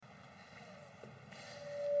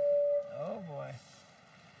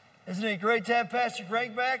Isn't it great to have Pastor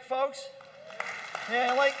Greg back, folks?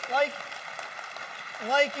 Yeah, like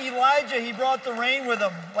Elijah, he brought the rain with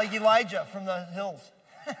him, like Elijah from the hills.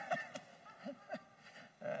 All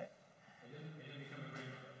right.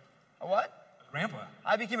 A what? A grandpa.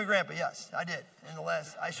 I became a grandpa. Yes, I did.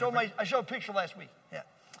 I showed a picture last week. Yeah,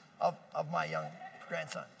 of my young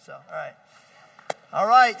grandson. So, all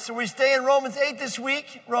right. So we stay in Romans 8 this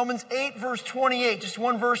week. Romans 8, verse 28. Just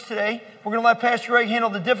one verse today. We're going to let Pastor Greg handle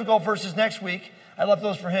the difficult verses next week. I left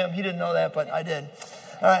those for him. He didn't know that, but I did.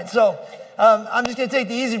 All right. So I'm just going to take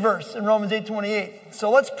the easy verse in Romans 8, 28.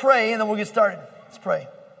 So let's pray, and then we'll get started. Let's pray.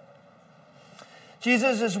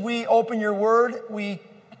 Jesus, as we open your word, we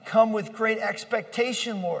come with great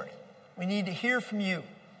expectation, Lord. We need to hear from you.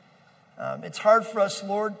 It's hard for us,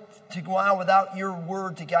 Lord, to go on without your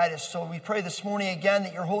word to guide us. So we pray this morning again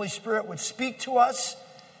that your Holy Spirit would speak to us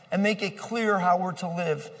and make it clear how we're to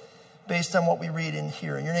live based on what we read in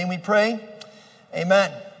here. In your name we pray.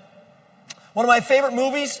 Amen. One of my favorite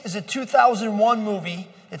movies is a 2001 movie.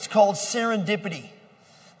 It's called Serendipity.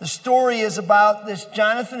 The story is about this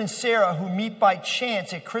Jonathan and Sarah who meet by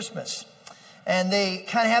chance at Christmas. And they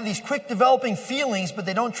kind of have these quick developing feelings, but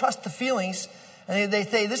they don't trust the feelings. And they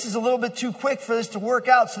say, this is a little bit too quick for this to work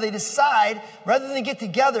out. So they decide, rather than get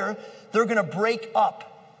together, they're going to break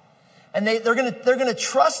up. And they're going to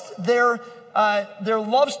trust their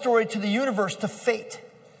love story to the universe, to fate.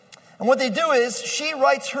 And what they do is, she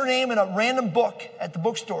writes her name in a random book at the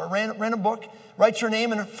bookstore, a random book, writes her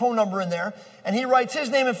name and her phone number in there. And he writes his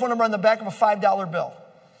name and phone number on the back of a $5 bill.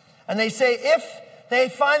 And they say, if they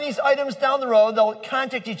find these items down the road, they'll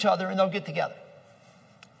contact each other and they'll get together.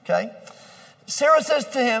 Okay? Sarah says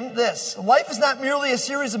to him this: life is not merely a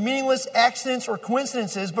series of meaningless accidents or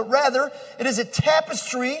coincidences, but rather it is a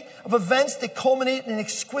tapestry of events that culminate in an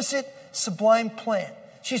exquisite, sublime plan.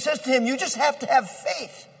 She says to him, you just have to have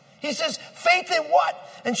faith. He says, faith in what?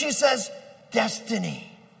 And she says, destiny.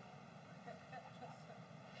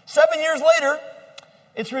 7 years later,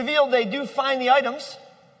 it's revealed they do find the items,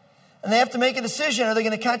 and they have to make a decision. Are they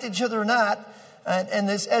going to contact each other or not? And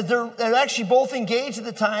as they're actually both engaged at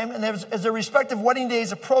the time, and as their respective wedding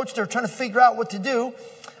days approach, they're trying to figure out what to do.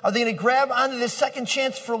 Are they going to grab onto this second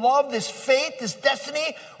chance for love, this fate, this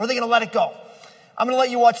destiny, or are they going to let it go? I'm going to let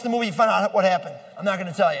you watch the movie and find out what happened. I'm not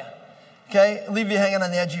going to tell you. Okay? Leave you hanging on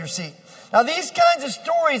the edge of your seat. Now, these kinds of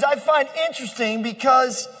stories I find interesting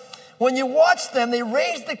because when you watch them, they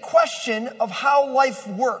raise the question of how life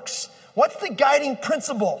works. What's the guiding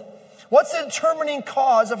principle? What's the determining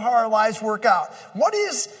cause of how our lives work out? What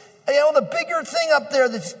is, the bigger thing up there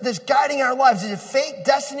that's guiding our lives? Is it fate,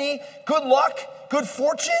 destiny, good luck, good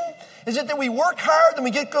fortune? Is it that we work hard and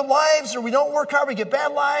we get good lives, or we don't work hard, we get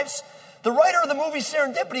bad lives? The writer of the movie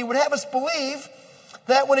Serendipity would have us believe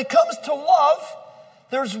that when it comes to love,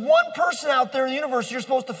 there's one person out there in the universe you're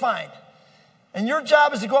supposed to find. And your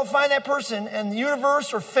job is to go out and find that person, and the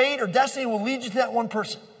universe or fate or destiny will lead you to that one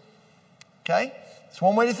person. Okay? It's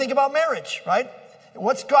one way to think about marriage, right?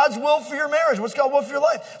 What's God's will for your marriage? What's God's will for your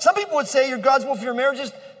life? Some people would say God's will for your marriage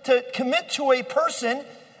is to commit to a person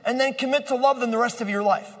and then commit to love them the rest of your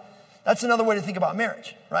life. That's another way to think about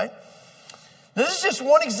marriage, right? Now, this is just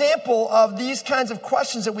one example of these kinds of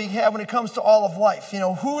questions that we have when it comes to all of life.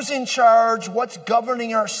 Who's in charge? What's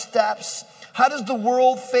governing our steps? How does the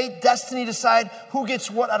world, fate, destiny decide who gets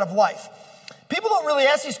what out of life? People don't really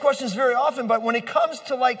ask these questions very often, but when it comes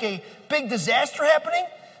to like a big disaster happening,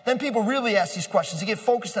 then people really ask these questions. They get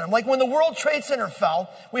focused on them. Like when the World Trade Center fell,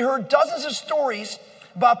 we heard dozens of stories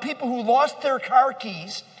about people who lost their car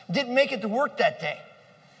keys, didn't make it to work that day.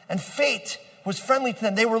 And fate was friendly to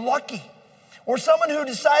them. They were lucky. Or someone who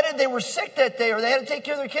decided they were sick that day, or they had to take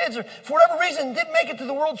care of their kids, or for whatever reason didn't make it to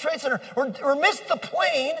the World Trade Center, or missed the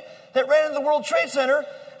plane that ran into the World Trade Center.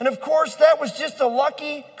 And of course, that was just a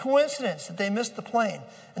lucky coincidence that they missed the plane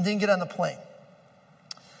and didn't get on the plane.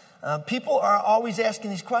 People are always asking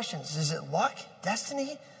these questions. Is it luck?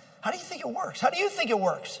 Destiny? How do you think it works? How do you think it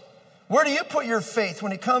works? Where do you put your faith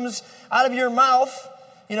when it comes out of your mouth?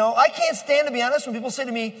 I can't stand, to be honest, when people say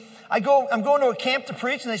to me, I'm going to a camp to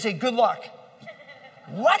preach, and they say, good luck.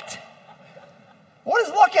 What? What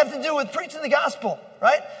does luck have to do with preaching the gospel,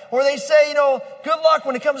 right? Or they say, good luck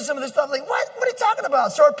when it comes to some of this stuff. Like, what? What are you talking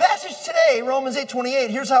about? So our passage today, Romans 8:28,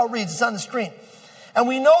 here's how it reads. It's on the screen. And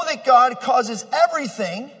we know that God causes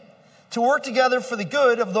everything to work together for the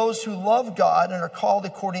good of those who love God and are called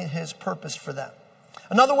according to his purpose for them.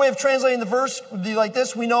 Another way of translating the verse would be like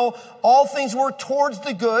this. We know all things work towards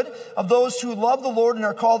the good of those who love the Lord and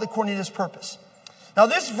are called according to his purpose. Now,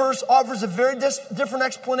 this verse offers a very different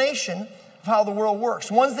explanation of how the world works.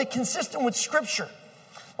 One's that's consistent with Scripture.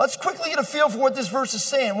 Let's quickly get a feel for what this verse is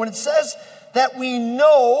saying. When it says that we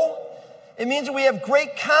know, it means that we have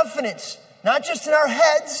great confidence, not just in our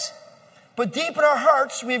heads, but deep in our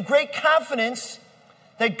hearts. We have great confidence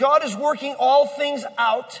that God is working all things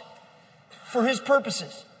out for his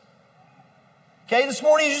purposes. Okay, this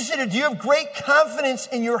morning as you sit here, do you have great confidence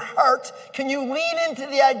in your heart? Can you lean into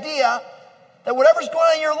the idea that whatever's going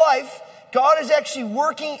on in your life, God is actually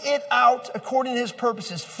working it out according to his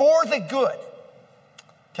purposes for the good?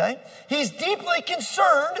 Okay? He's deeply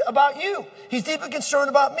concerned about you. He's deeply concerned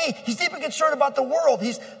about me. He's deeply concerned about the world.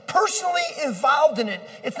 He's personally involved in it.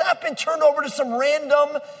 It's not been turned over to some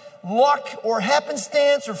random luck or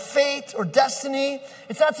happenstance or fate or destiny.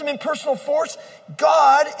 It's not some impersonal force.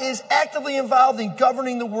 God is actively involved in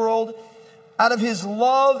governing the world out of his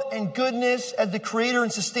love and goodness as the creator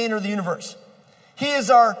and sustainer of the universe. He is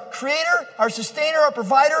our creator, our sustainer, our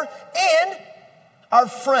provider, and our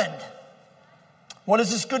friend. What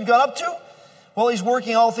is this good God up to? Well, he's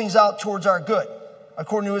working all things out towards our good,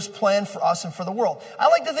 according to his plan for us and for the world. I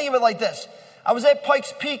like to think of it like this. I was at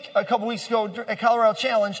Pikes Peak a couple weeks ago at Colorado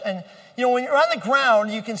Challenge, and when you're on the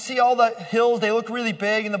ground, you can see all the hills. They look really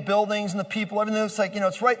big, and the buildings and the people. Everything looks like,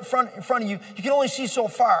 it's right in front of you. You can only see so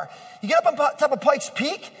far. You get up on top of Pikes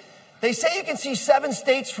Peak, they say you can see 7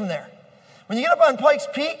 states from there. When you get up on Pikes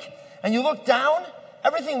Peak and you look down,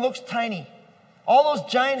 everything looks tiny. All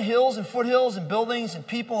those giant hills and foothills and buildings and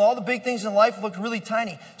people, all the big things in life look really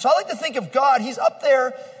tiny. So I like to think of God. He's up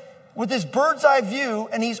there with this bird's eye view,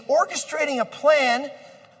 and he's orchestrating a plan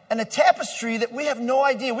and a tapestry that we have no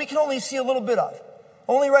idea. We can only see a little bit of.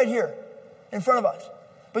 Only right here in front of us.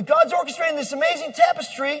 But God's orchestrating this amazing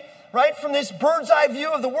tapestry, right, from this bird's eye view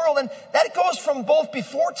of the world. And that goes from both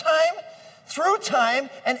before time, through time,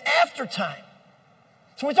 and after time.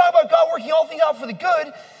 So when we talk about God working all things out for the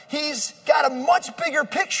good, he's got a much bigger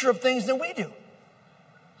picture of things than we do.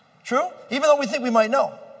 True? Even though we think we might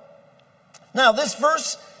know. Now, this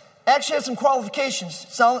verse actually has some qualifications.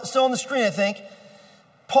 It's still on the screen, I think.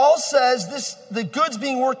 Paul says the good's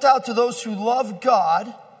being worked out to those who love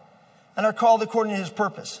God and are called according to his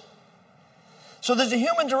purpose. So there's a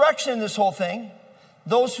human direction in this whole thing.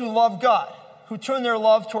 Those who love God, who turn their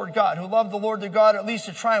love toward God, who love the Lord their God, or at least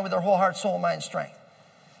are trying with their whole heart, soul, mind, and strength.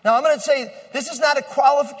 Now, I'm going to say this is not a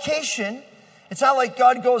qualification. It's not like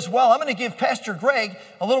God goes, well, I'm going to give Pastor Greg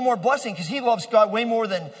a little more blessing because he loves God way more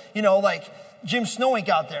than, like Jim Snowink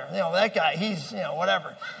out there. That guy, he's,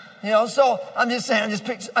 whatever. So I'm just saying,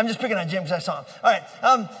 I'm just picking on Jim because I saw him. All right.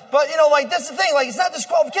 But, that's the thing. It's not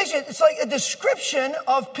disqualification. It's like a description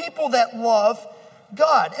of people that love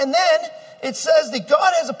God. And then it says that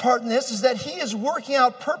God has a part in this, is that he is working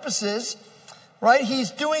out purposes, right? He's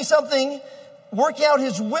doing something, working out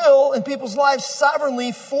his will in people's lives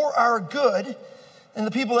sovereignly for our good and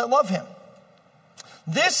the people that love him.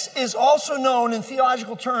 This is also known in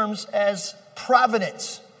theological terms as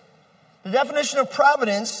providence. The definition of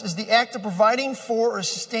providence is the act of providing for or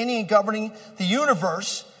sustaining and governing the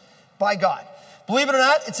universe by God. Believe it or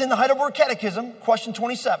not, it's in the Heidelberg Catechism, question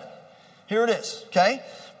 27. Here it is, okay?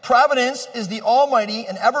 Providence is the almighty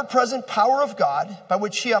and ever-present power of God by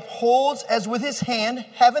which he upholds as with his hand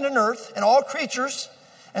heaven and earth and all creatures,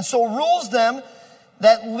 and so rules them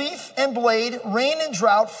that leaf and blade, rain and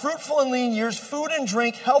drought, fruitful and lean years, food and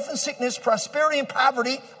drink, health and sickness, prosperity and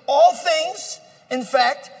poverty, all things, in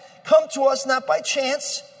fact, come to us not by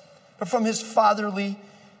chance, but from his fatherly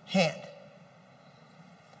hand.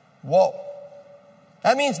 Whoa.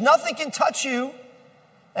 That means nothing can touch you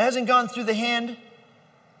that hasn't gone through the hand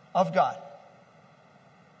of God.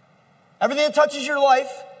 Everything that touches your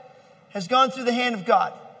life has gone through the hand of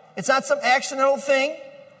God. It's not some accidental thing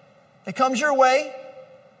that comes your way.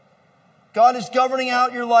 God is governing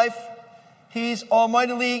out your life. He's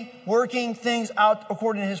almightily working things out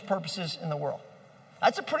according to his purposes in the world.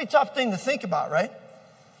 That's a pretty tough thing to think about, right?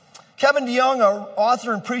 Kevin DeYoung, our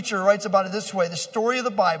author and preacher, writes about it this way. The story of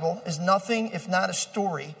the Bible is nothing if not a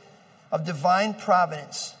story of divine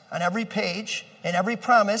providence. On every page, in every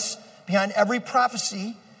promise, behind every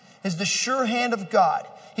prophecy, is the sure hand of God.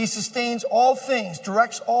 He sustains all things,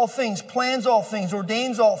 directs all things, plans all things,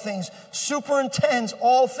 ordains all things, superintends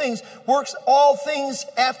all things, works all things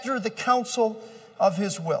after the counsel of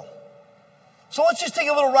his will. So let's just take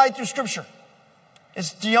a little ride through Scripture.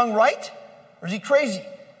 Is DeYoung right, or is he crazy?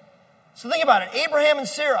 So think about it. Abraham and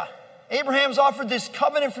Sarah. Abraham's offered this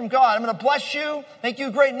covenant from God. I'm going to bless you, make you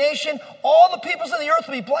a great nation. All the peoples of the earth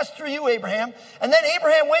will be blessed through you, Abraham. And then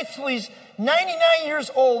Abraham waits till he's 99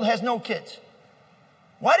 years old, has no kids.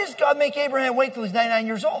 Why does God make Abraham wait till he's 99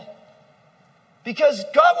 years old? Because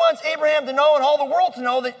God wants Abraham to know and all the world to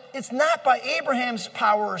know that it's not by Abraham's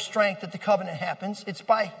power or strength that the covenant happens. It's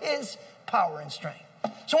by his power and strength.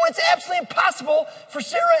 So when it's absolutely impossible for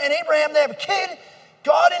Sarah and Abraham to have a kid,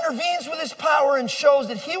 God intervenes with his power and shows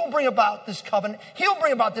that he will bring about this covenant. He'll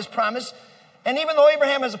bring about this promise. And even though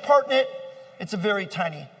Abraham has a part in it, it's a very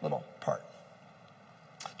tiny little part.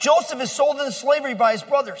 Joseph is sold into slavery by his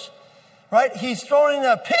brothers. Right? He's thrown in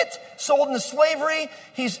a pit, sold into slavery.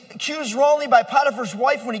 He's accused wrongly by Potiphar's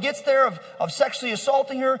wife when he gets there of sexually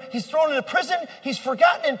assaulting her. He's thrown into prison. He's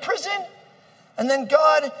forgotten in prison. And then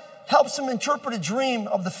God helps him interpret a dream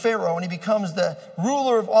of the Pharaoh, and he becomes the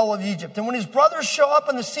ruler of all of Egypt. And when his brothers show up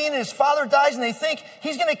on the scene and his father dies and they think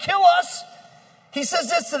he's going to kill us, he says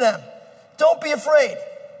this to them: "Don't be afraid.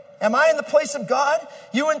 Am I in the place of God?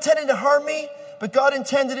 You intended to harm me, but God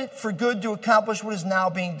intended it for good to accomplish what is now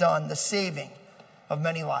being done, the saving of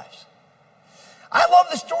many lives." I love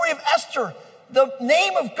the story of Esther. The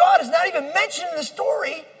name of God is not even mentioned in the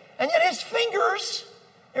story, and yet his fingers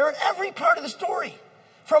are in every part of the story.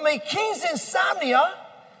 From a king's insomnia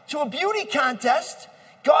to a beauty contest,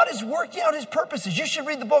 God is working out his purposes. You should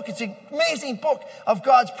read the book. It's an amazing book of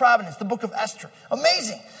God's providence, the book of Esther.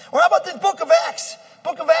 Amazing. Or how about the book of Acts?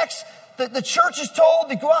 Book of Acts, the church is told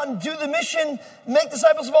to go out and do the mission, make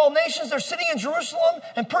disciples of all nations. They're sitting in Jerusalem,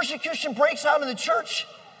 and persecution breaks out in the church,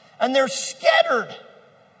 and they're scattered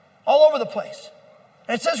all over the place.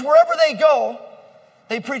 And it says wherever they go,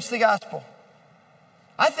 they preach the gospel.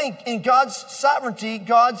 I think in God's sovereignty,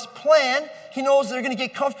 God's plan, he knows they're going to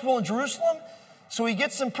get comfortable in Jerusalem, so he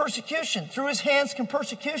gets some persecution. Through his hands come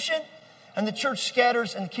persecution, and the church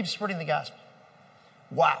scatters and keeps spreading the gospel.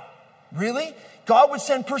 Wow. Really? God would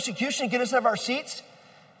send persecution and get us out of our seats?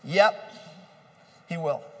 Yep, he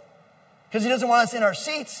will. Because he doesn't want us in our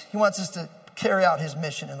seats. He wants us to carry out his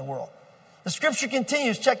mission in the world. The scripture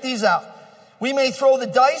continues. Check these out. We may throw the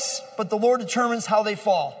dice, but the Lord determines how they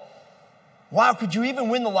fall. Wow, could you even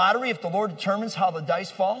win the lottery if the Lord determines how the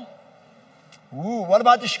dice fall? Ooh, what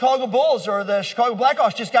about the Chicago Bulls or the Chicago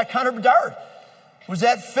Blackhawks just got Connor Bedard? Was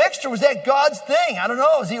that fixed or was that God's thing? I don't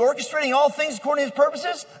know. Is he orchestrating all things according to his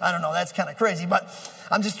purposes? I don't know. That's kind of crazy, but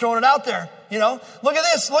I'm just throwing it out there. You know, look at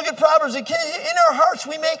this. Look at Proverbs. In our hearts,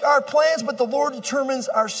 we make our plans, but the Lord determines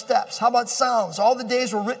our steps. How about Psalms? All the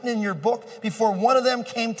days were written in your book before one of them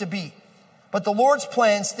came to be. But the Lord's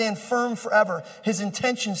plans stand firm forever. His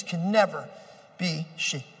intentions can never be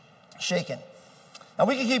shaken. Now,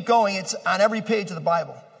 we can keep going. It's on every page of the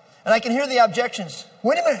Bible. And I can hear the objections.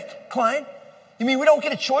 Wait a minute, Klein. You mean we don't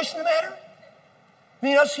get a choice in the matter? I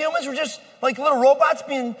mean, us humans, we're just like little robots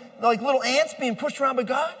like little ants being pushed around by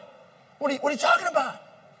God? What are you talking about?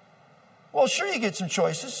 Well, sure, you get some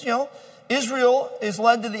choices. You know, Israel is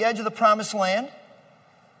led to the edge of the promised land.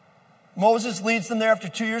 Moses leads them there after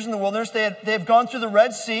 2 years in the wilderness. They have gone through the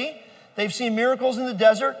Red Sea. They've seen miracles in the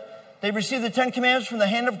desert. They've received the 10 Commandments from the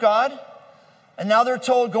hand of God. And now they're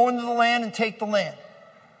told, go into the land and take the land.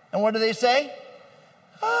 And what do they say?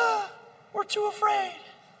 We're too afraid.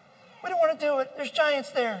 We don't want to do it. There's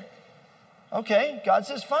giants there. Okay, God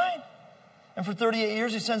says fine. And for 38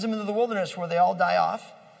 years, he sends them into the wilderness where they all die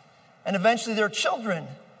off. And eventually their children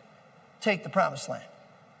take the promised land.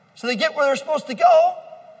 So they get where they're supposed to go,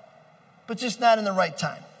 but just not in the right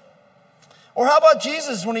time. Or how about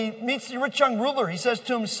Jesus when he meets the rich young ruler? He says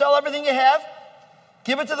to him, sell everything you have,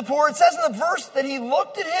 give it to the poor. It says in the verse that he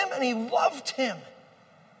looked at him and he loved him.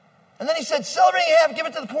 And then he said, sell everything you have, give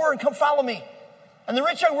it to the poor, and come follow me. And the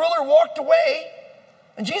rich young ruler walked away.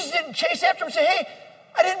 And Jesus didn't chase after him and say, hey,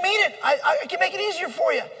 I didn't mean it. I can make it easier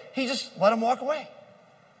for you. He just let him walk away.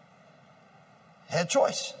 He had a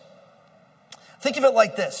choice. Think of it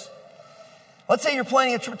like this. Let's say you're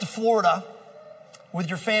planning a trip to Florida with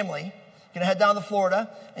your family. You're going to head down to Florida,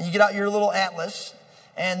 and you get out your little atlas,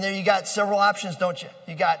 and there you got several options, don't you?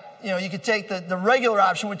 You could take the regular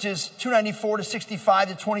option, which is 294 to 65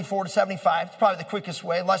 to 24 to 75. It's probably the quickest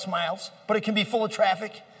way, less miles, but it can be full of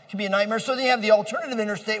traffic. It can be a nightmare. So then you have the alternative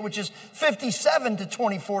interstate, which is 57 to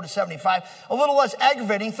 24 to 75. A little less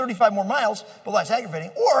aggravating, 35 more miles, but less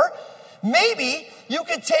aggravating. Or maybe you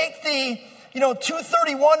could take the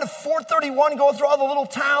 231 to 431, go through all the little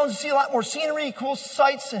towns, see a lot more scenery, cool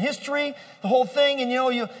sights and history, the whole thing. And,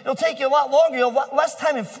 it'll take you a lot longer. You'll have less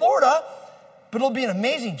time in Florida, but it'll be an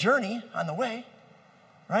amazing journey on the way,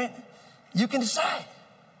 right? You can decide.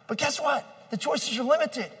 But guess what? The choices are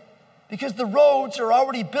limited because the roads are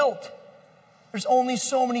already built. There's only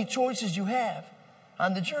so many choices you have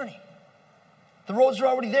on the journey. The roads are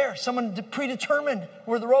already there. Someone predetermined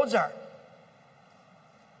where the roads are.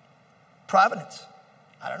 Providence.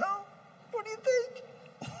 I don't know. What do you think?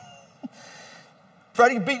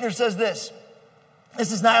 Freddie Buechner says this.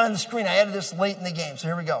 This is not on the screen. I added this late in the game, so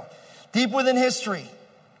here we go. Deep within history,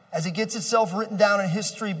 as it gets itself written down in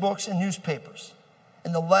history books and newspapers,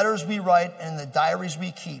 in the letters we write and in the diaries we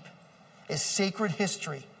keep, is sacred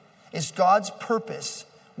history, is God's purpose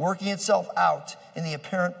working itself out in the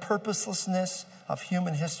apparent purposelessness of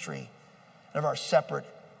human history and of our separate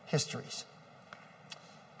histories.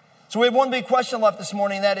 So we have one big question left this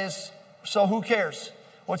morning, that is, so who cares?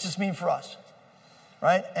 What's this mean for us?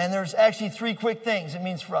 Right? And there's actually three quick things it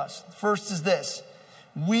means for us. First is this: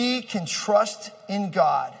 we can trust in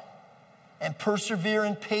God and persevere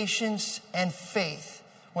in patience and faith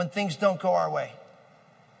when things don't go our way.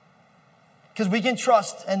 Because we can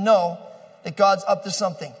trust and know that God's up to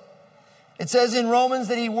something. It says in Romans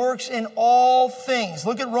that he works in all things.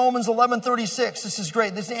 Look at Romans 11:36. This is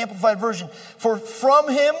great. This is the Amplified Version. For from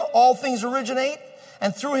him all things originate,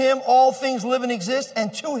 and through him all things live and exist,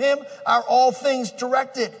 and to him are all things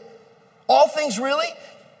directed. All things, really?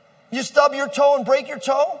 You stub your toe and break your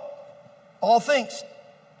toe? All things.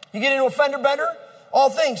 You get into a fender bender? All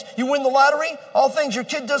things. You win the lottery? All things. Your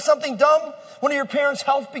kid does something dumb? One of your parents'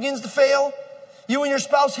 health begins to fail? You and your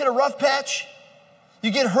spouse hit a rough patch? You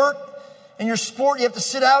get hurt in your sport, you have to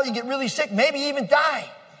sit out, you get really sick, maybe even die.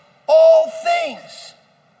 All things.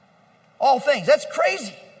 All things. That's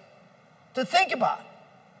crazy to think about.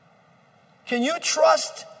 Can you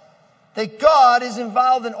trust that God is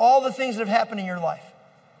involved in all the things that have happened in your life?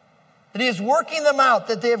 That he is working them out,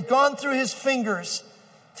 that they have gone through his fingers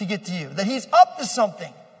to get to you. That he's up to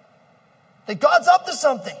something. That God's up to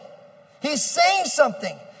something. He's saying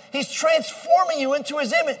something. He's transforming you into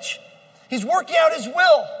his image. He's working out his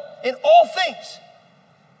will in all things.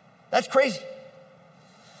 That's crazy.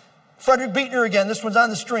 Frederick Buechner again, this one's on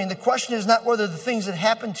the screen. The question is not whether the things that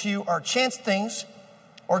happen to you are chance things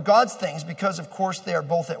or God's things, because of course they are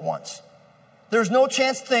both at once. There's no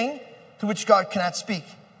chance thing to which God cannot speak.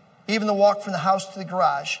 Even the walk from the house to the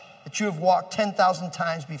garage that you have walked 10,000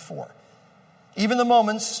 times before. Even the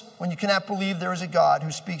moments when you cannot believe there is a God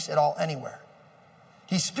who speaks at all anywhere.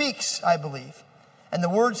 He speaks, I believe, and the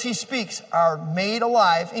words he speaks are made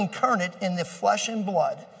alive, incarnate in the flesh and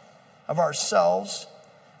blood of ourselves,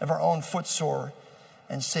 of our own footsore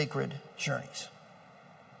and sacred journeys.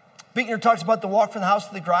 Buechner talks about the walk from the house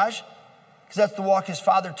to the garage because that's the walk his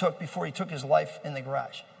father took before he took his life in the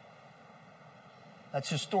garage. That's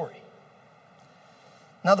his story.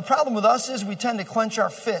 Now, the problem with us is we tend to clench our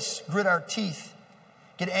fists, grit our teeth,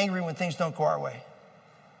 get angry when things don't go our way.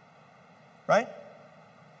 Right?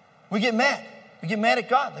 We get mad. We get mad at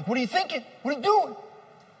God. Like, what are you thinking? What are you doing?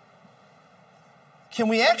 Can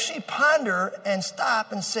we actually ponder and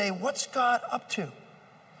stop and say, what's God up to?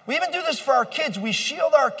 We even do this for our kids. We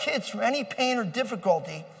shield our kids from any pain or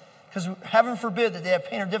difficulty because heaven forbid that they have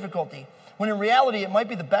pain or difficulty, when in reality it might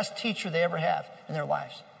be the best teacher they ever have in their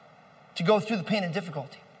lives to go through the pain and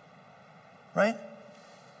difficulty. Right?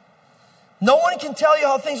 No one can tell you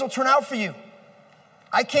how things will turn out for you.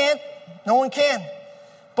 I can't. No one can.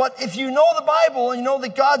 But if you know the Bible and you know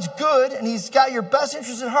that God's good and he's got your best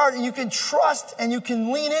interest at heart, and you can trust and you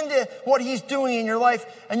can lean into what he's doing in your life,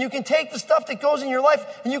 and you can take the stuff that goes in your life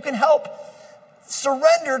and you can help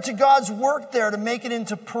surrender to God's work there to make it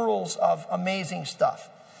into pearls of amazing stuff.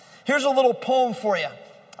 Here's a little poem for you.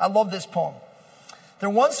 I love this poem. There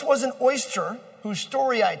once was an oyster whose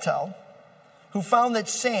story I tell, who found that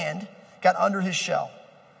sand got under his shell.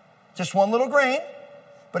 Just one little grain,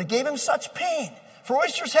 but it gave him such pain. For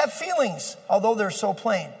oysters have feelings, although they're so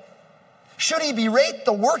plain. Should he berate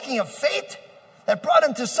the working of fate that brought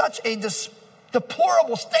him to such a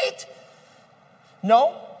deplorable state?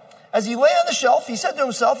 No. As he lay on the shelf, he said to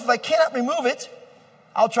himself, if I cannot remove it,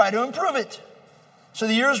 I'll try to improve it. So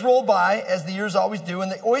the years rolled by, as the years always do,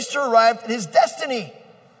 and the oyster arrived at his destiny,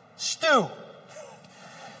 stew.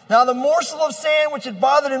 Now the morsel of sand which had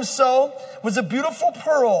bothered him so was a beautiful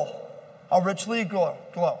pearl, how richly glow.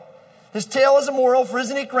 This tale is a moral, for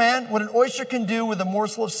isn't it grand what an oyster can do with a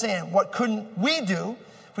morsel of sand? What couldn't we do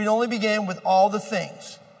if we'd only begin with all the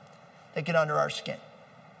things that get under our skin?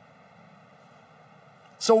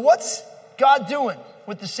 So what's God doing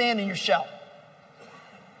with the sand in your shell?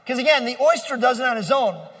 Because again, the oyster does it on his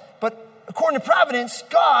own. But according to providence,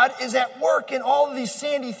 God is at work in all of these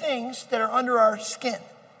sandy things that are under our skin.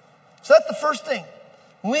 So that's the first thing.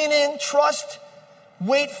 Lean in, trust,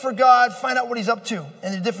 wait for God, find out what he's up to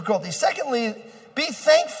in the difficulties. Secondly, be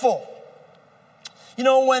thankful. You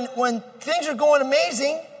know, when things are going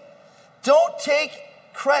amazing, don't take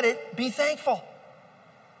credit, be thankful.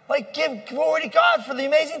 Like, give glory to God for the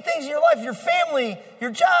amazing things in your life, your family,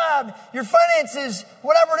 your job, your finances,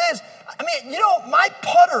 whatever it is. I mean, you know, my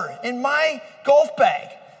putter in my golf bag,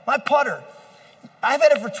 my putter, I've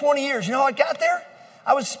had it for 20 years. You know how I got there?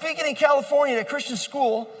 I was speaking in California at a Christian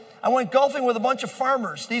school. I went golfing with a bunch of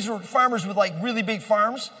farmers. These were farmers with like really big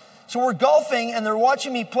farms. So we're golfing and they're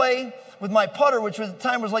watching me play with my putter, which at the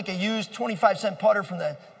time was like a used 25-cent putter from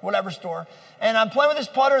the whatever store. And I'm playing with this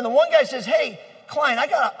putter and the one guy says, hey, Klein, I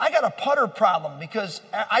got a putter problem because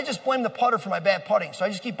I just blame the putter for my bad putting. So I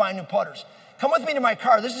just keep buying new putters. Come with me to my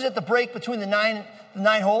car. This is at the break between the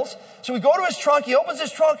nine holes. So we go to his trunk. He opens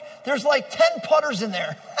his trunk. There's like 10 putters in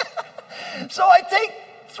there. So I take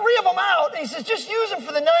 3 of them out, and he says, just use them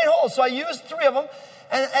for the 9 holes. So I used 3 of them,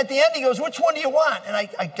 and at the end he goes, which one do you want? And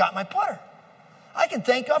I got my putter. I can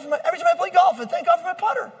thank God for every time I play golf, I thank God for my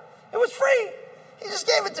putter. It was free. He just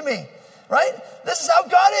gave it to me, right? This is how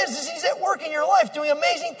God is He's at work in your life, doing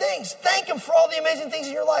amazing things. Thank Him for all the amazing things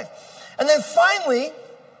in your life. And then finally,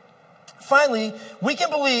 we can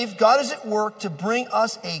believe God is at work to bring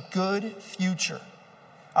us a good future.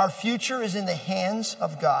 Our future is in the hands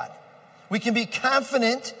of God. We can be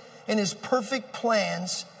confident in His perfect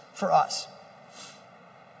plans for us.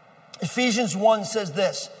 Ephesians 1 says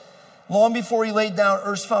this, long before He laid down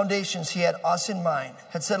earth's foundations, He had us in mind,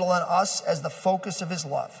 had settled on us as the focus of His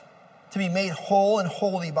love, to be made whole and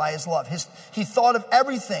holy by His love. He thought of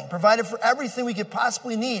everything, provided for everything we could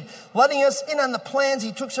possibly need, letting us in on the plans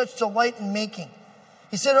He took such delight in making.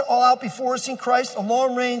 He set it all out before us in Christ, a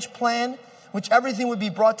long-range plan, which everything would be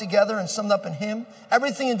brought together and summed up in Him.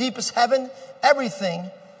 Everything in deepest heaven,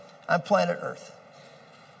 everything on planet Earth.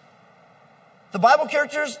 The Bible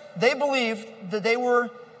characters, they believed that they were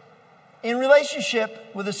in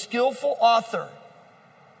relationship with a skillful author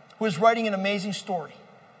who was writing an amazing story.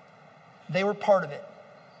 They were part of it.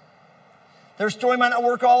 Their story might not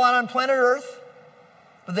work all out on planet Earth,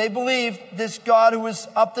 but they believed this God who was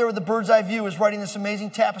up there with the bird's eye view was writing this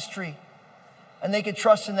amazing tapestry, and they could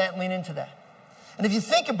trust in that and lean into that. And if you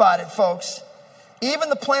think about it, folks, even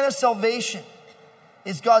the plan of salvation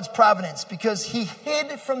is God's providence because He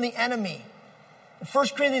hid from the enemy. In 1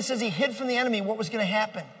 Corinthians says He hid from the enemy what was going to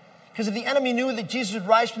happen. Because if the enemy knew that Jesus would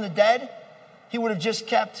rise from the dead, he would have just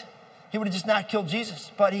not killed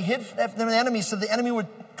Jesus. But He hid from the enemy so the enemy would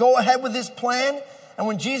go ahead with His plan. And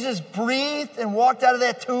when Jesus breathed and walked out of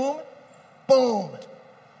that tomb, boom,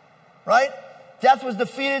 right? Death was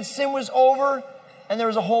defeated, sin was over, and there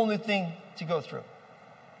was a whole new thing to go through.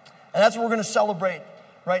 And that's what we're going to celebrate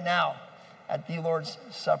right now at the Lord's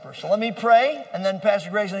Supper. So let me pray, and then Pastor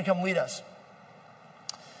Greg's going to come lead us.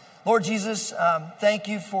 Lord Jesus, thank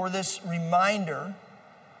You for this reminder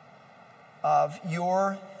of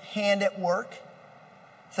Your hand at work.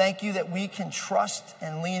 Thank You that we can trust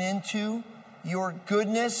and lean into Your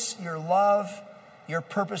goodness, Your love, Your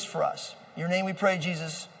purpose for us. In Your name we pray,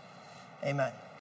 Jesus. Amen.